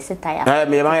akra se tai akra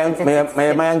me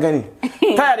ma ngani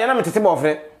tai de na me tete bo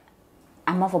fre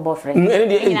I'm for boyfriend.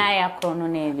 And I are chrono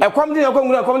navy. I come to come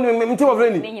to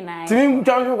friend. Timmy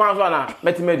John Kwana,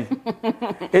 Metimedi.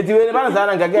 It's the Banzan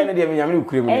and again, the Yamu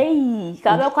cream. Hey,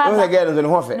 Kabaka again as an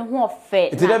offer. No fair.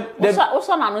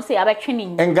 Also, I say about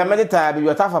training. And Gametita, you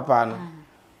are tough upon.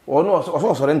 Or no,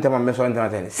 also rent my mess on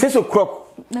the 6 o'clock.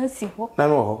 No, see what?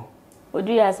 No. Would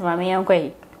you ask Mammy and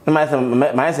Quay?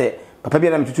 My say, Papa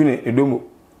Biam to tune a dumo.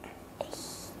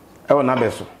 I will not be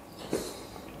so.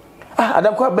 I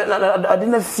don't quite, I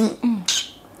didn't see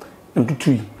into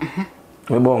tree.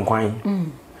 We're born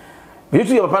crying. You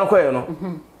see your panquay, no?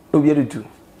 You'll be able to.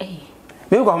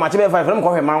 You got much of 5 from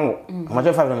call him, much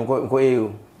of 5 from go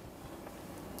you.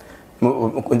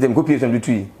 Them copies of the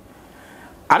tree.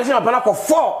 I just have a panaco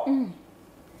 4.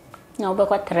 No, but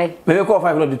what 3? Maybe call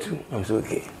 5 of the 2. I'm so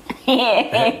okay.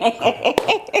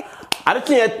 I don't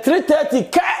see a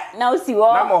 3:30 cat. No, see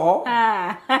what? I'm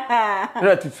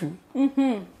not too.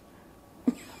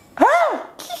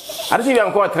 I don't see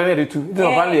I'm quite trained to. It's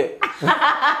not funny.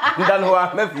 You don't know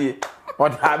what I'm here.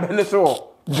 What happened so?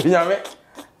 I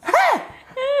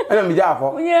don't be there.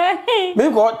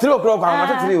 Maybe got 3 o'clock.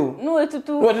 I'm to you. No, to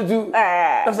do. What to do?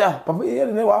 That's that. Papa, you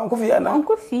know, coffee and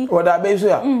Uncle Fee. What that base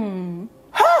here?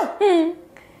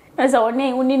 As our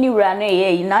name only knew ran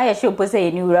a now I should say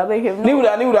new rubbish. New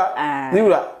that.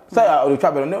 Say I will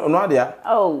travel no idea.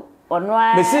 Oh, on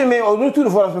why? Me see me or no 2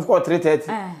 for us before 3:30.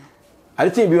 I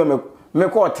think you me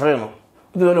call train.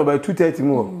 You don't know by 2:30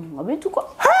 more. I been to go.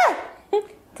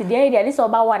 Today there is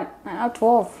about 1 out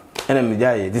 12. And I'm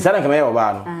jay. This I come here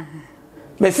about.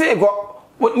 Me see go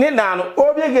ni na no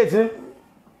obi gate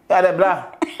ya de bra.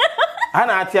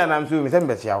 Ana atia na mso me se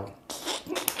mbesi yawo.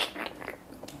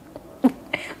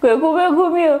 Go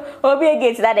obi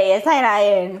gate that dey sign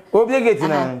iron. Obi gate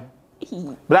na.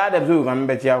 Bra de so kan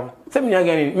mbesi yawo. Se me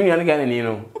gani ni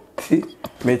no.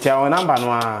 Me chawo number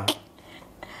no a.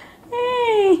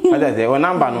 What is it? What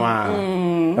number no a?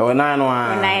 What number no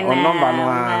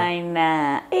a?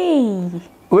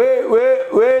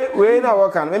 We na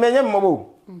work an. Me nyem mobo.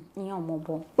 Nyem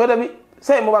mobo. What be?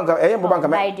 Say mo banka, mo banka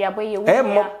me.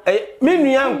 Me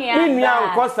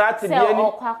nuan ko sa te bia ni.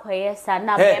 O kwa koye sa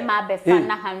na be ma be fa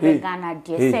na 100 Ghana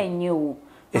de senye o.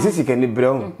 Esi ke ni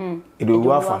brew. Edo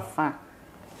wafa.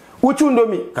 Wutu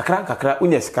ndomi kakra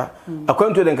unya sika.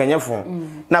 Akwanto de nkanyefo.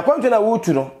 Na akwanto na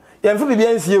wutu no. Yemfa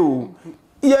bibia nsie o.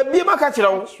 Ye bia maka kire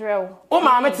wo. O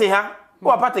ma mete ha.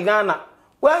 O pate Ghana.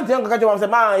 Wa ntia nkaka kire wo se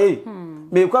ma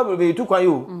me kwa be tu kwan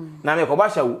yo. Na me ko ba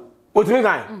sha wo. Otumi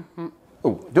kan.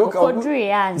 Oh, do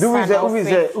we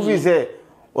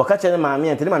wakacha na maami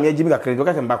ante na maami agimi kakre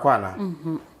wakacha mbakwa na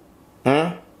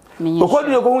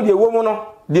okodi ko hu de wo mu no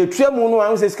de twa mu no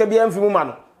an se sika bia mfi mu ma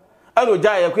no ana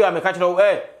oja ya kwa me ka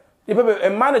kire ipe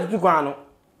emma na tutu kwa no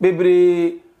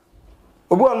bebre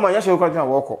obu on ma nya she kwa twa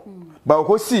wo ko ba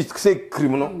ko si se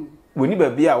krim no woni ba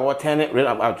bia wo ten read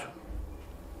about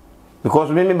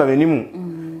because me ba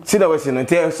menimu si da wasi no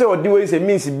te se odi we se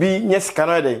means bi nya sika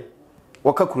no dey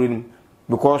waka kurenim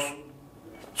because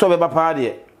so be papa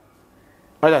de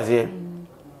what I say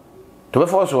to be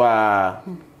force wa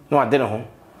no ade ne ho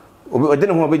obi ode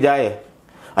ne ho be jaye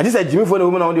I just say Jimmy for the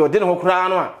woman on the ode ne ho kra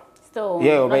no a still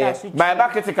yeah obe by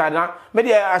back critical na me de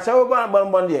Ashawo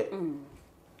bon de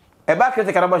e back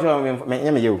critical ba so me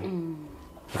nya me ye o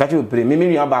ka ti o pre me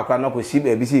nua ba kra no ko si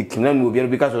be bi si kina mu obi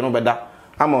because no be da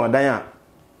ama odan a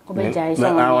obe jaye so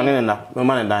ah one ne na me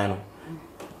man dan no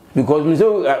because me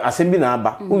so assembly na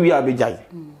aba we are be jai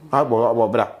abo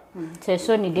bra se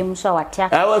so ni dem so watia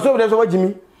so be so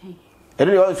wajimi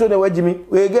e so na wajimi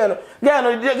we gano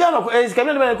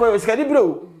sikani be ko sikani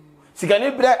bro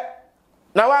sikani bra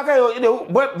na wa ka yo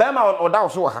be ma o da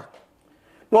so ha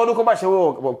no do ko ba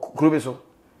shewo kuro be so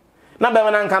na be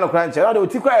ma na nka no kra nche na de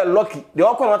oti kwa lucky de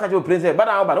o ko na ka che prince ba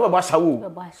na ba na ba shawo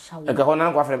e ka ho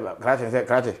na kwa fre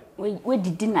krache we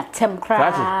didi na tem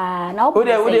kra na o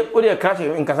de krache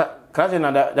nkasa krache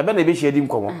na da be na be shedi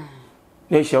nkomo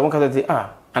na she won kasa ti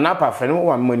anapa fre no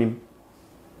wa manim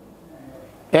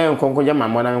nkonko ya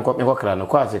mamma na nko kra no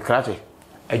kwa se krache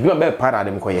adwuma be para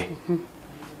dem koye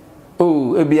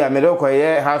e bia me do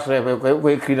koye house rep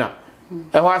ko cleaner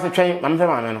e ho ase twen mamfe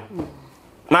mame no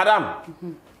madam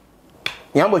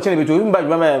nyambo chene beto mba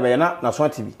adwuma be na so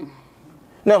atibi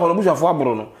na ho no bushafo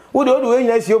aboro no wo de we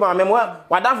nya sie o mame mo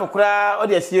wadafo kra o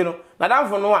de asie no na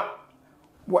damfo no a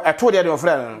eto de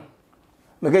ofra no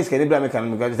me guys ke bra me kan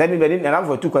me guys that be na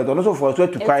damfo tu kwa no so for so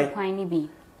tu kwa ni bi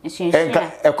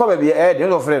e ko be bi de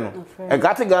ofra no e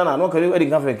gati Ghana no kare e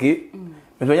kan fre ke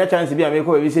me so nya chance bi a me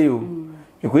ko be sei o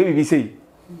e ko bi sei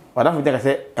wadafo de ka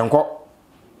se enko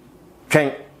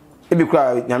twen e bi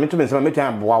kura nyame to me se ma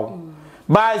metan boawo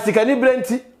ba sikani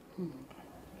brenti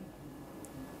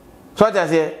So I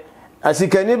say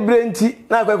asikani brenti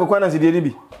na akwa na nsidie ni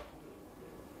bi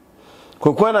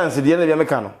kokwa na nsidie na bia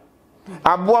meka no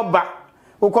aboba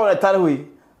ukọ na tare hoyi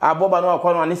aboba no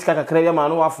akwa no ani sika kakra bia ma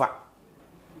no wafa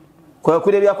kwa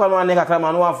kude bia kwa no ani kakra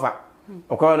ma no wafa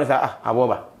okwa no sa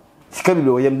aboba sika bi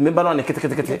lo yem me ba no ne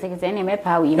kete ni me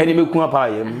pa wi eni me ku pa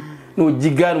yem no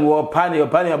jigan wo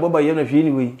pani aboba yem na hwe ni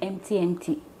wi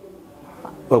empty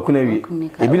okuna wi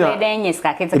ebi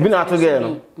na ato ge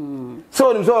no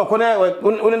so nim so okona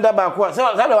woni da ba ko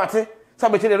so sabe wate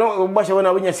sabe chede no bo hye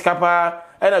wona wonya sika pa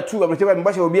na tu abete ba bo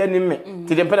hye obi anim me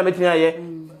ti de mpana metini aye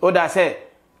o da say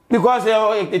because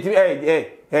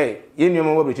yenu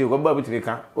mo bo ko ba bitiri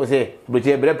ka o say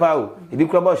bitiri bre pa o ebi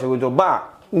kura ba hye wonto ba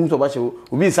unto ba hye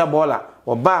obi sa bola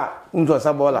o ba unto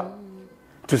sa bola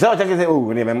to say o check say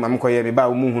oh ne mam ko ye me ba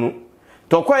mu hunu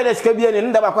to ko ile sika bi ne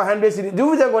nda ba ko 100 cedi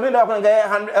du je go ne da ko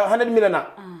 100 million na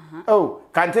oh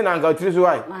kantin na ga tiri so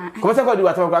why ko se ko di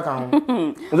wata ko ka ho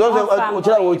nzo o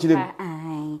chira wo chire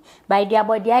by dia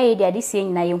body aye dia di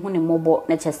sen na ye hu ne mobo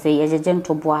na chese ye jeje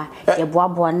ntoboa ye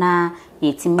boaboa na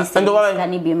ye timi se ka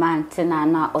ni bi man tina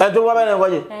na o to ba na ko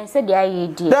je se dia ye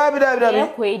di dabi ye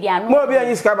ko e dia no mo bi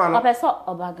anyi sika ba no opeso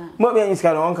obaga mo bi anyi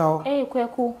sika no onka ho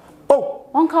kweku oh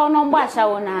onka no mbo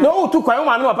Ashawo na no tu kwan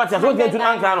ma no ma party so je tu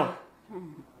anka no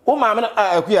o ma me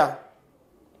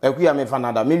akuya me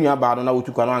fanada me nua ba no na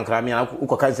wotu kwa no ankra me na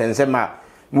ukoka sense ma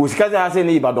mo sika za se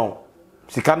ne Ibadan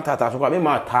sika mtata so kwa me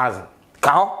ma 1000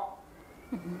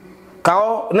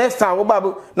 kao next time wo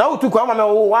babu na wotu kwa ma me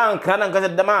wo ankra na nka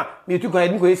dama me tu kwa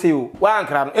edin ko ese o wa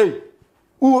ankra no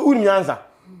unim nyansa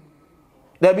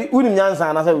dabi unim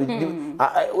nyansa na sa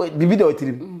bibi da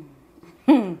otirim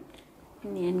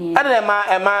ni ada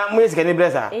ma mo sika ni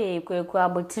blessa kweku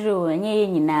abotiro enye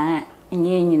nyina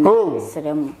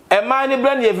serem ma ni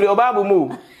brand every obabu mu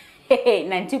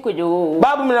na ntikojo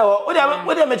babu mi na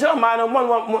wo de me chira ma no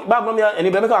babu mi eni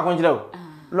bre me ka konjira o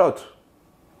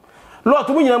lot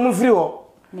mu nyina mu free ho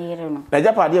ne yere no na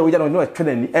japa de wo ja no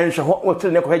twena ni enhwe ho wo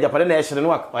twena ne ko japa na ehire no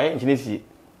wa ye nkine sie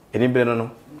eni bre no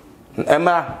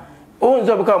ma o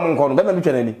nzo be ka mu nko no be ma mi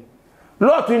twena ni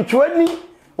lot ntwani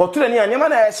wo twena ni anyama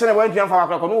na ehire wo ntwan fa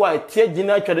wa ko no wa tie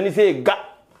gina twena ni se ga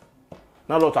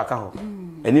na lot aka ho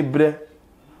eni bre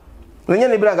nanya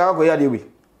ni bre ga ko ya de wi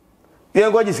ye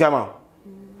ngo ji skama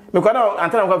me kwa na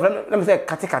antana ko na me se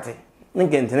kate ni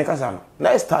gente kasa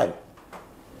next time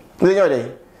nanya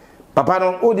de papa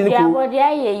no o di ni ku ya body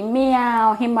aye me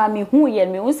a hima me hu ye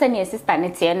me unsa ne sister ne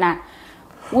tie na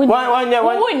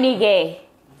woni ge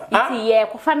iti ye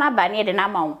ko fa na ba ne de na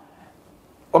ma wo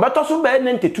obeto so be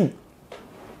 92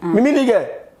 mimi ni ge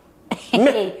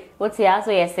me what you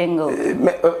also ye single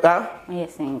me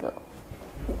single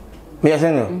me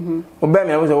single o be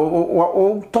me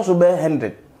o to so be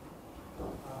 100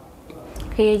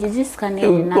 ke je jiska ne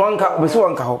na wanka be so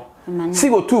wanka ho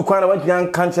sigo tu kwana wa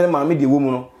jan kanchere ma me de wo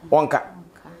mu no wanka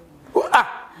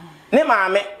ne ma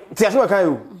me ti aso kan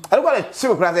yo ale kwa le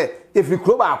sigo kra se e free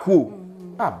club akwo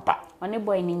aba one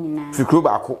boy ni nyina free club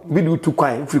akwo bi du tu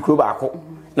kwan free club akwo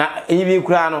na enyi bi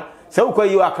kra no se wo kwa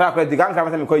yi akra kra di kan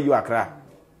kra me kwa yi akra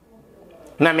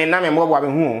na me mo bo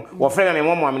hu wo frɛ me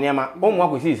mo ne ma o mo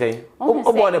akosi sei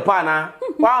o bo de pa na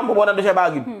wa mo bo na do she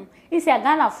bag isi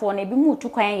Ghana for na bi mu tu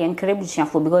kwan ye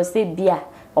nkrebusuafo because say bia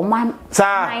o man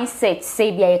mindset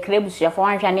say bia ye krebusuafo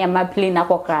wan hwa na ma plane na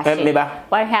kokra she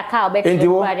wan hwa ka obe fi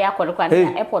kwari akọdọ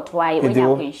na airport wa ye onya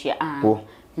kwenhia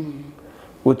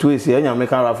o tu esi anya me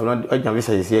kan rafo no anya me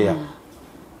sei ya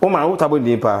o ma wo tabo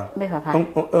ni pa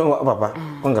papa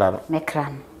ngra me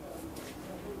kran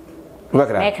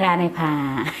me kran pa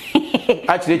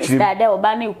a chire dade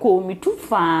oba na ko mi tu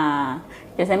fa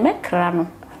yesa me kran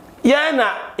ya na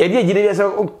edi ejide yesa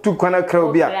tu kwana kra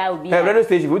obi a radio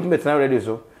station would meet na radio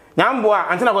so nyambo a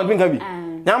antena ko pinka bi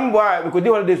nyambo a ko di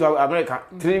holiday so America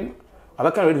 3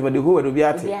 abaka radio de ho obi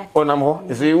ate onam ho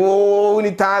so wo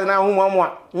ni ta na hu mo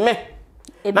me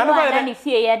na no ni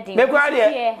fie ya di me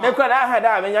kwa da ha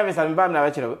da me nya visa me ba na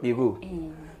ba kire bi go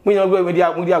mu nya go me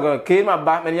di ago ke ma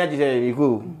ba me nya ji se bi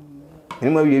go ni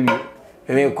ma wi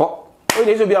me ko o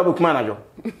ni so bi abukuma na jo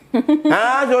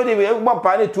so di be gbo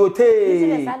pa ni tuote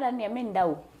se sada ne me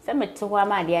ndawo se me to wa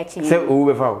ma de a chi se o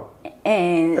be fa o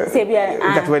se bia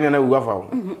ka to na u fa o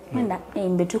nda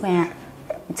be tu kan ya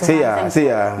se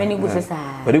ya me ni gusi sa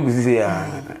be gusi se ya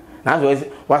na so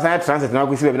wa sa transit na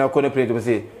gusi be na ko na plate be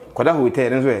se koda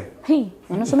hotel nso e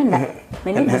no so me nda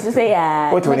me ni gusi se ya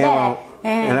o to ne ma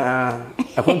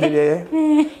akonte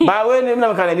ba we ni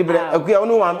na kan ni bre akuya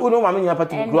unu ma me nya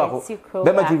pati gro ako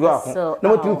be ma ti gro ako na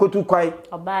mo ti ko tu kwai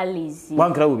obalizi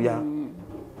wan kra wo bia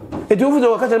e ti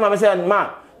ofuzo ka tell ma me say ma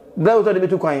bra o to de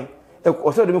betu kwai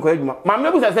o so de me ko adwuma ma me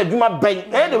busa say adwuma ben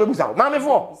de we busa ma me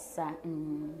fo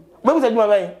we busa adwuma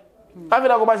ben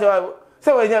afida ko ba se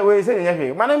we say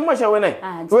nya ma na mo hwe we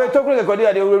we tokro ke kodi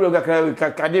ade we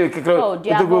ka de kekro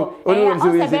Duabo o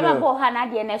se be ma bo ha na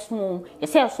de na smu ye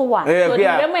se so wa so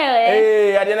de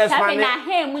me ade na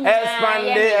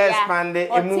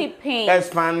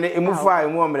expand emu fa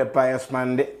emu omre pa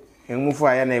expand emu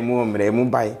fa ya na emu omre emu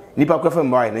bai nipa kwa fa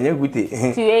mbai na nya gute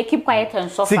so you keep quiet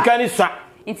and suffer sikani sa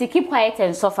It's keep quiet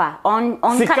and suffer on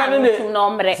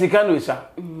nombre. Sikani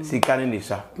ni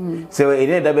sa. So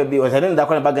ene da baby o sane da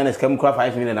kwa na bagana scam kwa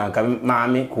 5 million na ka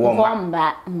maami ko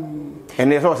Komba.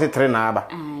 Ene so se 3 na aba.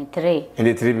 3.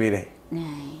 Ene 3 million.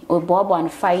 O bobo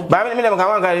and fight. Ba me ka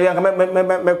wan ka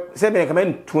se be ka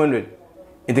 200.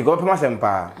 Ite go pema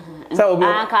sempa. Sa obi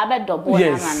ka be double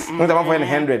na man. Mo da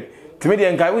 100. Timi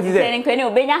de nkai wuti ze. Ene kwene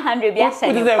obenya 100 bia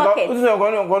se ni pocket. Wuti ze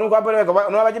ko kwa pele ko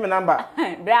no ba ji me number.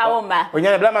 Bravo ma.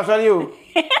 Onya bla ma sorry o.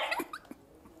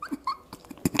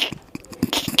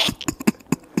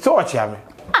 So what ya me?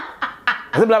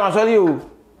 Ase bla ma sorry o.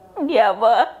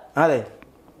 Duabo. Ale.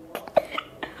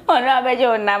 Ono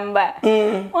abejo number.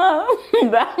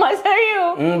 Bla ma sorry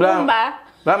o.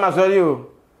 Bla ma sorry o.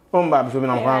 Omba biso me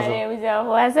na nkwan so.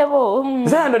 Wasebo.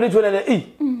 Zando ni tole e.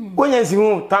 Wonya nsi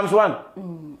hu times 1.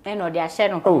 Eno de ahye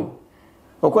no. Oh.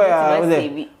 Okoya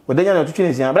oze. Odenya na tutu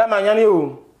nsi. Bla ma nyane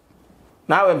o.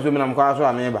 Na we biso me na nkwan so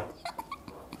ameba.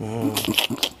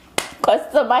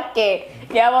 Customer care.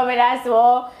 Duabo me na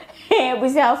so.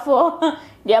 Busafo.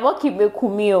 Duabo kibe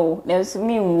kumio. Na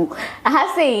sumi wu. Aha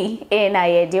sei na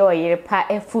ye de oyere pa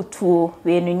efutuo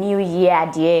we no new year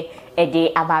de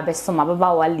ede ababe soma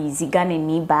baba wa lizi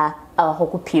Ghanaian ba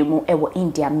hokupiemu ewo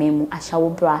India memu Ashawo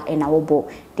bra na wobo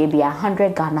de bia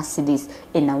 100 Ghana cedis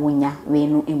na wonya we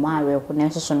no imare ko na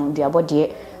so no Duabo de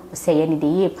say ye ni de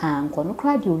ye pa nko no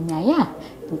kra de onya ya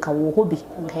nka wo hobi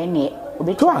nka ne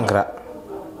obetu ankra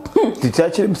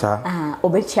Tichachirim sa.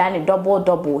 Obechia ne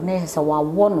double na yesa wa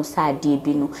wo no sa de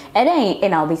bi no.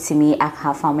 Eden na obetimi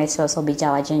aka farmers so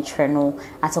beja wa gentre no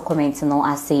at comment no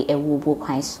ase ewu bo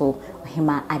kwan so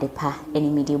hima adepa eni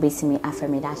media obetimi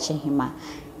aframe da che hima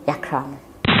yakra no.